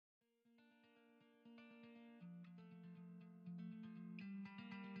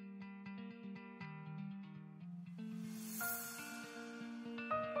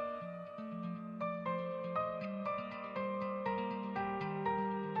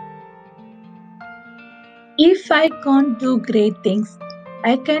If I can't do great things,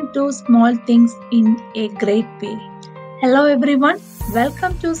 I can do small things in a great way. Hello everyone,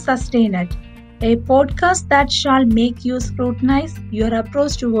 welcome to SUSTAINET, a podcast that shall make you scrutinize your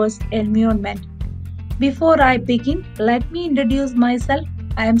approach towards environment. Before I begin, let me introduce myself.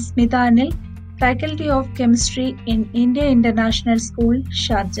 I am Smita Anil, Faculty of Chemistry in India International School,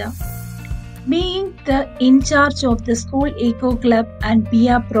 Sharjah. Being the in charge of the School Eco Club and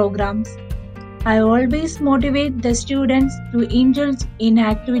BIA programs, I always motivate the students to indulge in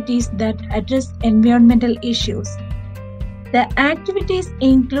activities that address environmental issues. The activities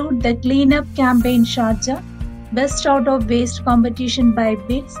include the Cleanup Campaign Sharjah, Best Out of Waste competition by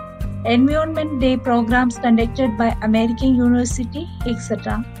BITS, Environment Day programs conducted by American University,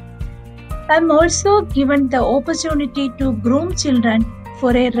 etc. I am also given the opportunity to groom children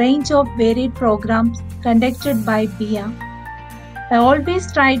for a range of varied programs conducted by BIA. I always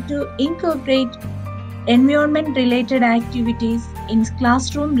try to incorporate environment-related activities in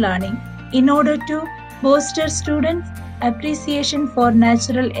classroom learning in order to bolster students' appreciation for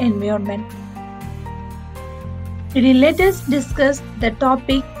natural environment. Today, let us discuss the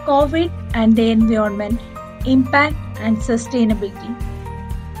topic COVID and the environment, impact and sustainability.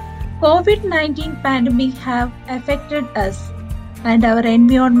 COVID-19 pandemic have affected us and our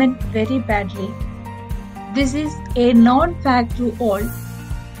environment very badly. This is a known fact to all.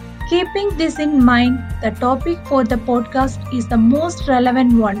 Keeping this in mind, the topic for the podcast is the most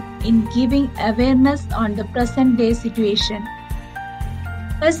relevant one in giving awareness on the present day situation.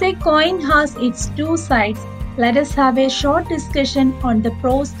 As a coin has its two sides, let us have a short discussion on the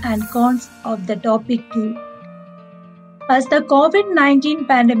pros and cons of the topic too. As the COVID-19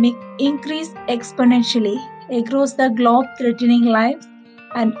 pandemic increased exponentially across the globe, threatening lives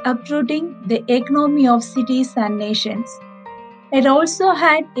and uprooting the economy of cities and nations, it also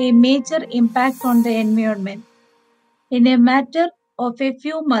had a major impact on the environment. In a matter of a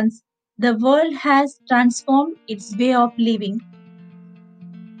few months, the world has transformed its way of living.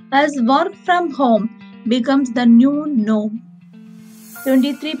 As work from home becomes the new norm,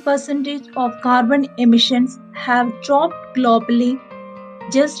 23% of carbon emissions have dropped globally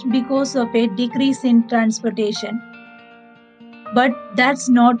just because of a decrease in transportation. But that's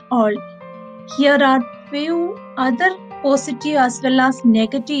not all. Here are few other positive as well as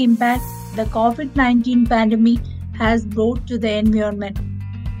negative impacts the COVID-19 pandemic has brought to the environment.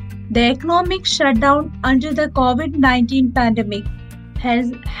 The economic shutdown under the COVID-19 pandemic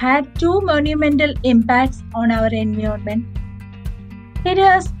has had two monumental impacts on our environment. It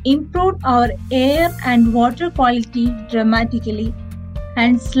has improved our air and water quality dramatically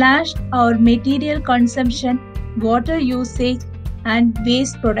and slashed our material consumption, water usage, and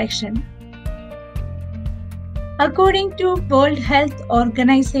waste production. According to World Health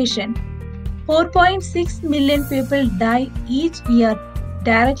Organization, 4.6 million people die each year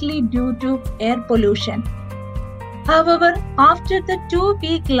directly due to air pollution. However, after the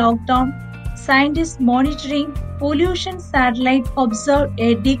 2-week lockdown, scientists monitoring pollution satellite observed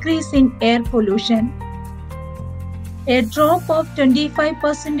a decrease in air pollution. A drop of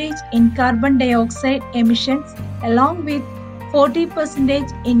 25% in carbon dioxide emissions along with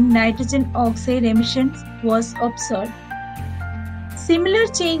 40% in nitrogen oxide emissions was observed. Similar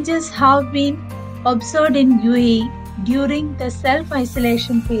changes have been observed in UAE during the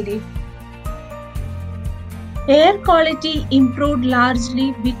self-isolation period. Air quality improved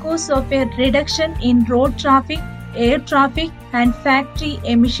largely because of a reduction in road traffic, air traffic, and factory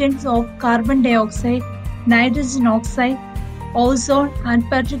emissions of carbon dioxide, nitrogen oxide, ozone, and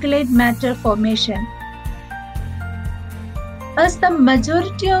particulate matter formation. As the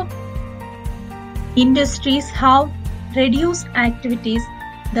majority of industries have reduced activities,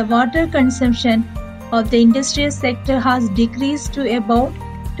 the water consumption of the industrial sector has decreased to about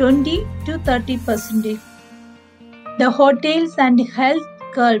 20 to 30%. The hotels and health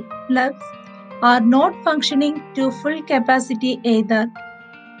clubs are not functioning to full capacity either.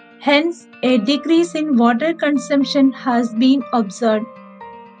 Hence, a decrease in water consumption has been observed.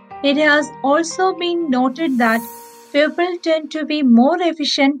 It has also been noted that people tend to be more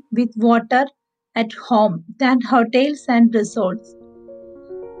efficient with water at home than hotels and resorts.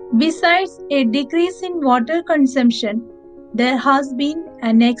 Besides a decrease in water consumption, there has been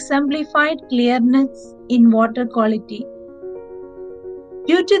an exemplified clearness in water quality.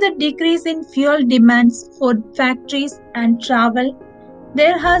 Due to the decrease in fuel demands for factories and travel,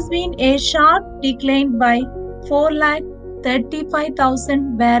 there has been a sharp decline by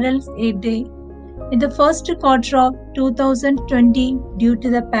 435,000 barrels a day in the first quarter of 2020 due to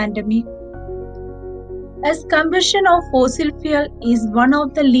the pandemic. As combustion of fossil fuel is one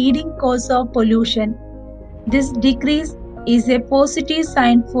of the leading causes of pollution, This decrease is a positive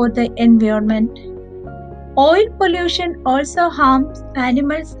sign for the environment. Oil pollution also harms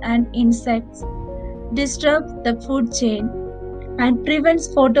animals and insects, disrupts the food chain, and prevents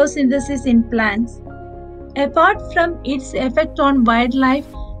photosynthesis in plants. Apart from its effect on wildlife,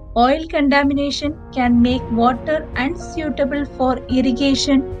 oil contamination can make water unsuitable for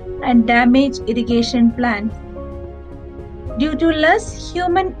irrigation and damage irrigation plants. Due to less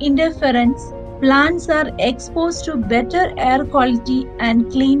human interference, plants are exposed to better air quality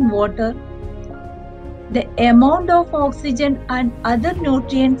and clean water. The amount of oxygen and other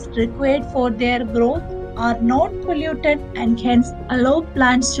nutrients required for their growth are not polluted and hence allow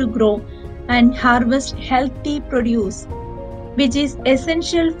plants to grow and harvest healthy produce, which is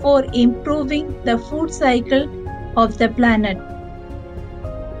essential for improving the food cycle of the planet.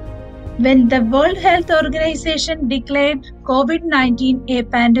 When the World Health Organization declared COVID-19 a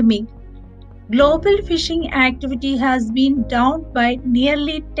pandemic, global fishing activity has been down by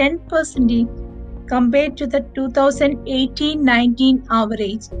nearly 10% compared to the 2018-19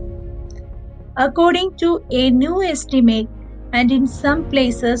 average. According to a new estimate, and in some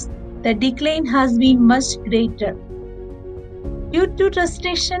places, the decline has been much greater. Due to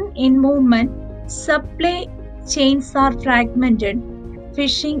restriction in movement, supply chains are fragmented,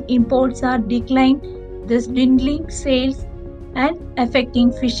 fishing imports are declined, thus dwindling sales and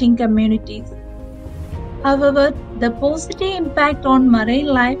affecting fishing communities. However, the positive impact on marine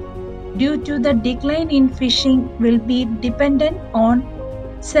life due to the decline in fishing will be dependent on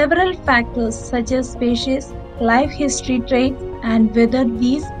several factors such as species, life history traits, and whether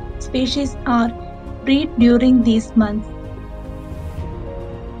these species are bred during these months.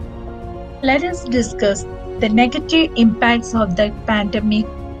 Let us discuss the negative impacts of the pandemic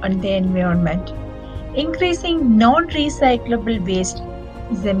on the environment. Increasing non-recyclable waste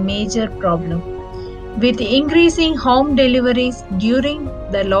is a major problem. With increasing home deliveries during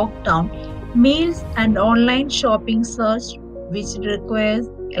the lockdown, meals and online shopping surged, which requires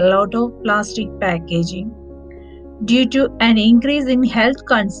a lot of plastic packaging. Due to an increase in health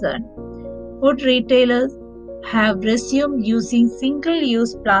concern, food retailers have resumed using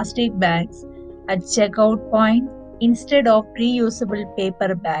single-use plastic bags at checkout points instead of reusable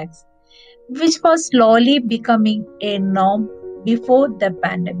paper bags, which was slowly becoming a norm before the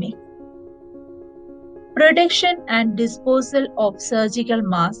pandemic. Production and disposal of surgical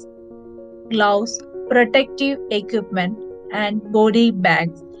masks, gloves, protective equipment, and body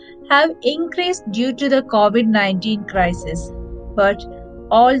bags have increased due to the COVID-19 crisis, but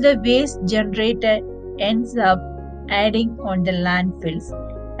all the waste generated ends up adding on the landfills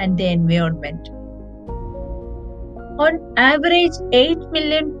and the environment. On average, 8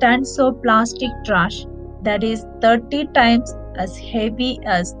 million tons of plastic trash, that is 30 times as heavy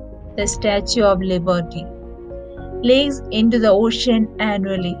as the Statue of Liberty, leaks into the ocean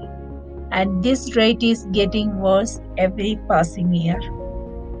annually, and this rate is getting worse every passing year.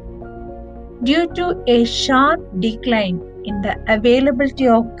 Due to a sharp decline in the availability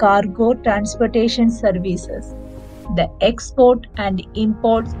of cargo transportation services, the export and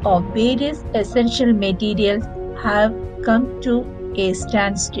imports of various essential materials have come to a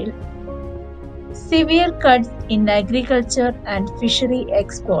standstill. Severe cuts in agriculture and fishery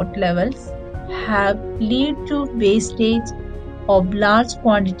export levels have led to wastage of large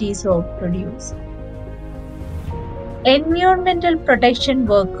quantities of produce. Environmental protection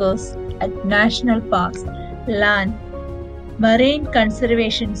workers at national parks, land, marine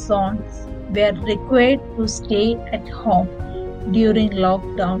conservation zones were required to stay at home during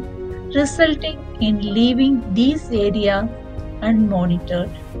lockdown, resulting in leaving these areas unmonitored.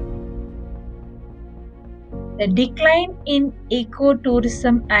 The decline in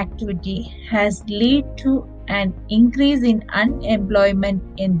ecotourism activity has led to an increase in unemployment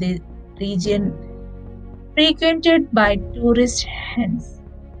in the region frequented by tourists. Hence,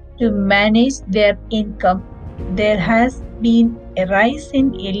 to manage their income, there has been a rise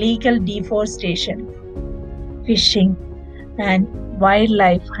in illegal deforestation, fishing, and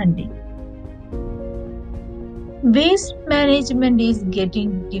wildlife hunting. Waste management is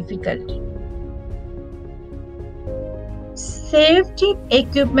getting difficult. Safety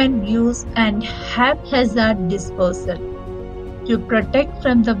equipment use and haphazard disposal to protect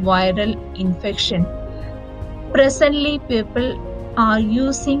from the viral infection. Presently, people are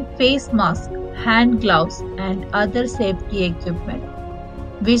using face masks, hand gloves, and other safety equipment,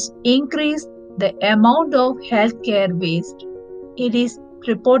 which increase the amount of healthcare waste. It is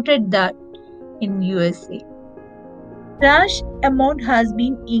reported that in USA, trash amount has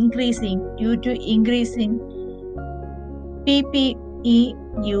been increasing due to increasing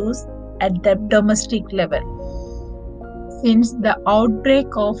PPE use at the domestic level. Since the outbreak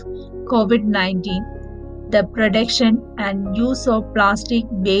of COVID-19, the production and use of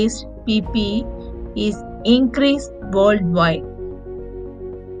plastic-based PPE is increased worldwide.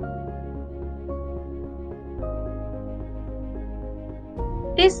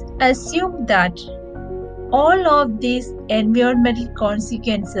 It is assumed that all of these environmental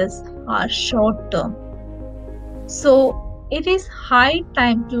consequences are short-term. So, it is high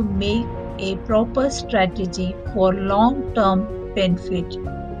time to make a proper strategy for long-term benefit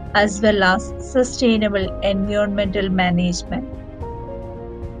as well as sustainable environmental management.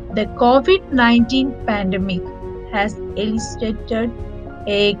 The COVID-19 pandemic has elicited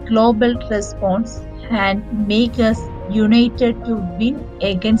a global response and make us united to win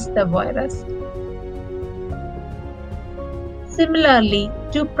against the virus. Similarly,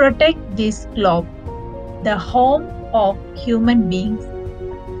 to protect this globe, the home of human beings,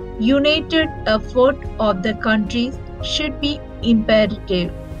 united effort of the countries should be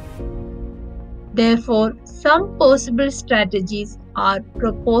imperative. Therefore, some possible strategies are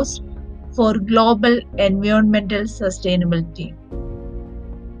proposed for global environmental sustainability.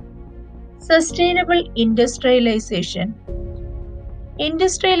 Sustainable industrialization.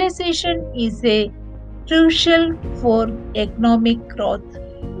 Industrialization is crucial for economic growth.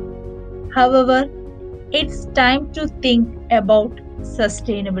 However, it's time to think about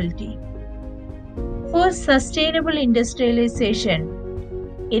sustainability. For sustainable industrialization,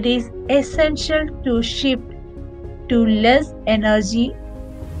 it is essential to shift to less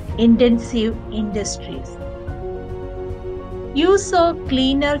energy-intensive industries. Use of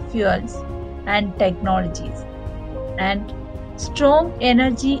cleaner fuels and technologies, and strong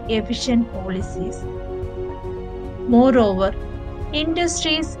energy-efficient policies. Moreover,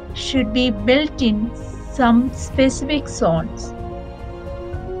 industries should be built in some specific zones,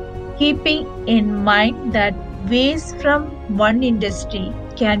 keeping in mind that waste from one industry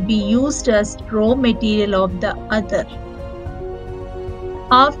can be used as raw material of the other.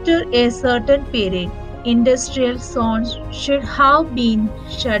 After a certain period, industrial zones should have been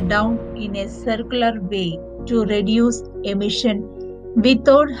shut down in a circular way to reduce emission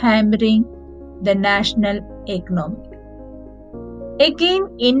without hampering the national economy. Again,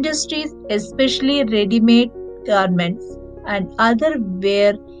 industries, especially ready-made garments and other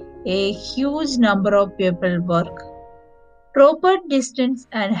where a huge number of people work. Proper distance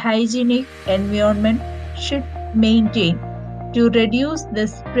and hygienic environment should maintain to reduce the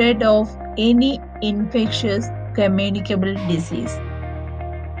spread of any infectious communicable disease.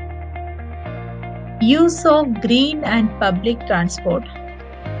 Use of green and public transport.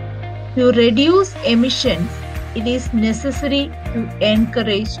 To reduce emissions, it is necessary to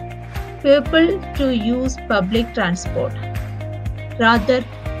encourage people to use public transport rather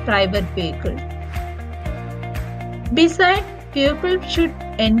private vehicles. Besides, people should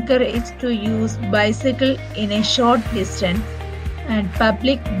encourage to use bicycle in a short distance and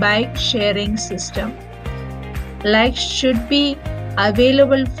public bike sharing system should be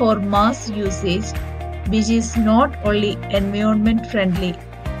available for mass usage, which is not only environment friendly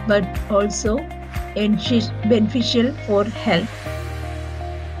but also beneficial for health.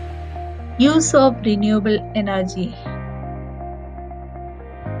 Use of renewable energy.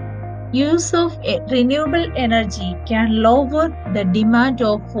 Use of renewable energy can lower the demand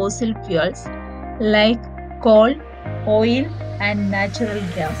of fossil fuels like coal, oil, and natural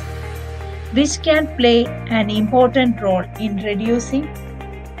gas, which can play an important role in reducing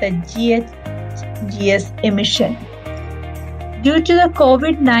the GHGs emission. Due to the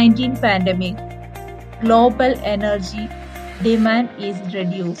COVID-19 pandemic, global energy demand is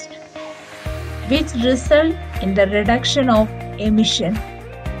reduced, which results in the reduction of emission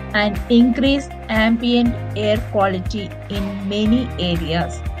and increased ambient air quality in many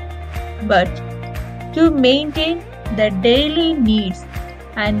areas. But to maintain the daily needs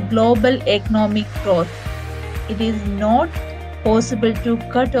and global economic growth, it is not possible to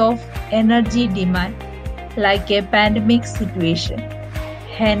cut off energy demand like a pandemic situation.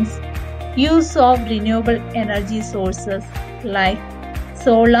 Hence, use of renewable energy sources like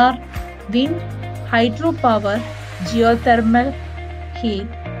solar, wind, hydropower, geothermal heat,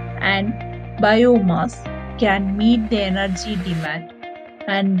 and biomass can meet the energy demand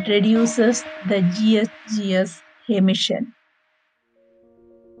and reduces the GHGs emission.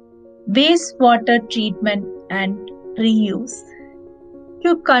 Wastewater treatment and reuse.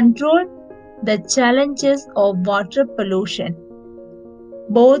 To control the challenges of water pollution,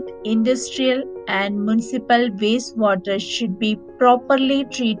 both industrial and municipal wastewater should be properly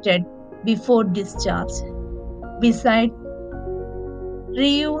treated before discharge. Besides,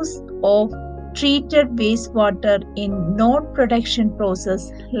 Reuse of treated wastewater in non-production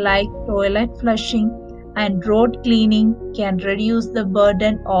process like toilet flushing and road cleaning can reduce the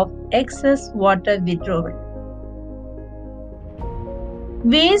burden of excess water withdrawal.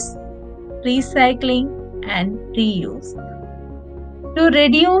 Waste recycling and reuse. To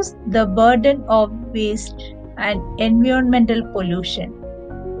reduce the burden of waste and environmental pollution,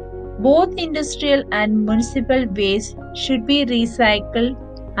 both industrial and municipal waste should be recycled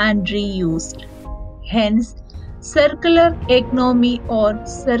and reused. Hence, circular economy or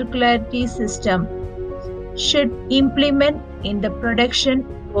circularity system should implement in the production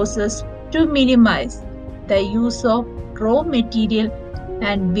process to minimize the use of raw material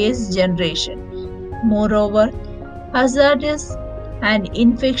and waste generation. Moreover, hazardous and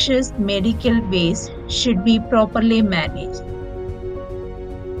infectious medical waste should be properly managed.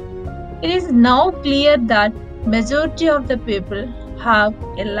 It is now clear that majority of the people have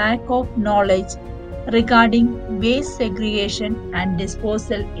a lack of knowledge regarding waste segregation and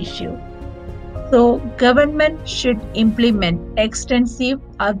disposal issue. So, government should implement extensive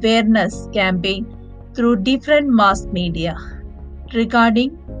awareness campaign through different mass media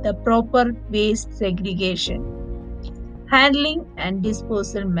regarding the proper waste segregation, handling and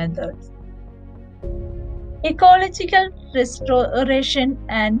disposal methods. Ecological restoration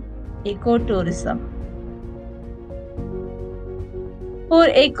and ecotourism. For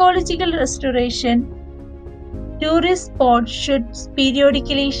ecological restoration, tourist spots should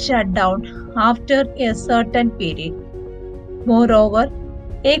periodically shut down after a certain period. Moreover,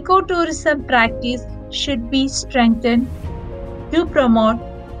 ecotourism practice should be strengthened to promote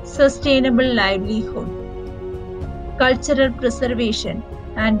sustainable livelihood, cultural preservation,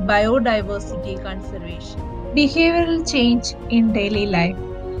 and biodiversity conservation. Behavioral change in daily life.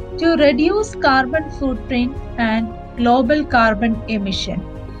 To reduce carbon footprint and global carbon emission,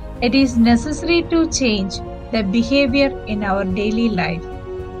 it is necessary to change the behavior in our daily life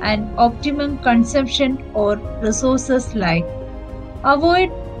and optimum consumption or resources like avoid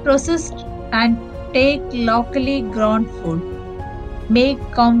processed and take locally grown food, make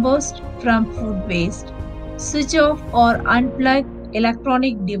compost from food waste, switch off or unplug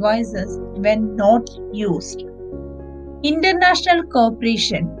electronic devices when not used. International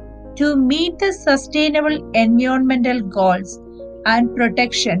cooperation. To meet the sustainable environmental goals and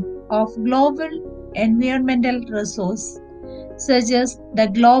protection of global environmental resources, such as the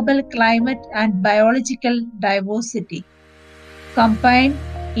global climate and biological diversity, combined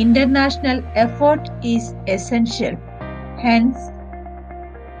international effort is essential. Hence,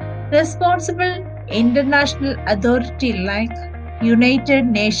 responsible international authority like United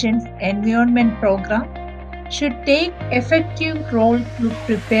Nations Environment Programme should take effective role to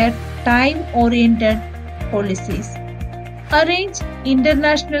prepare time-oriented policies, arrange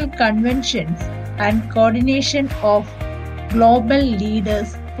international conventions and coordination of global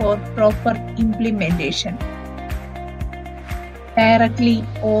leaders for proper implementation. Directly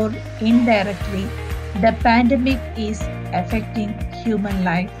or indirectly, the pandemic is affecting human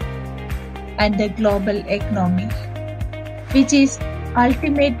life and the global economy, which is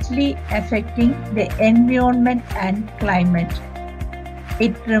ultimately affecting the environment and climate.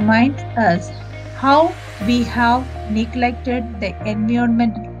 It reminds us how we have neglected the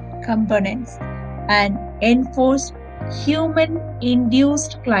environmental components and enforced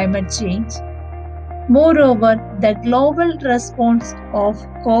human-induced climate change. Moreover, the global response of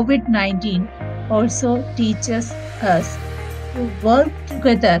COVID-19 also teaches us to work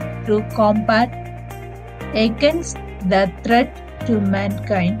together to combat against the threat to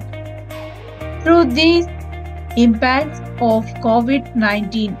mankind. Through these impacts of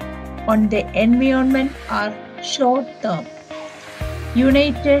COVID-19 on the environment are short-term,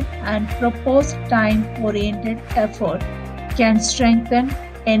 united and proposed time-oriented effort can strengthen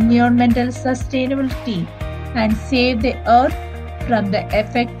environmental sustainability and save the earth from the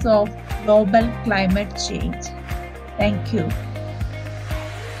effects of global climate change. Thank you.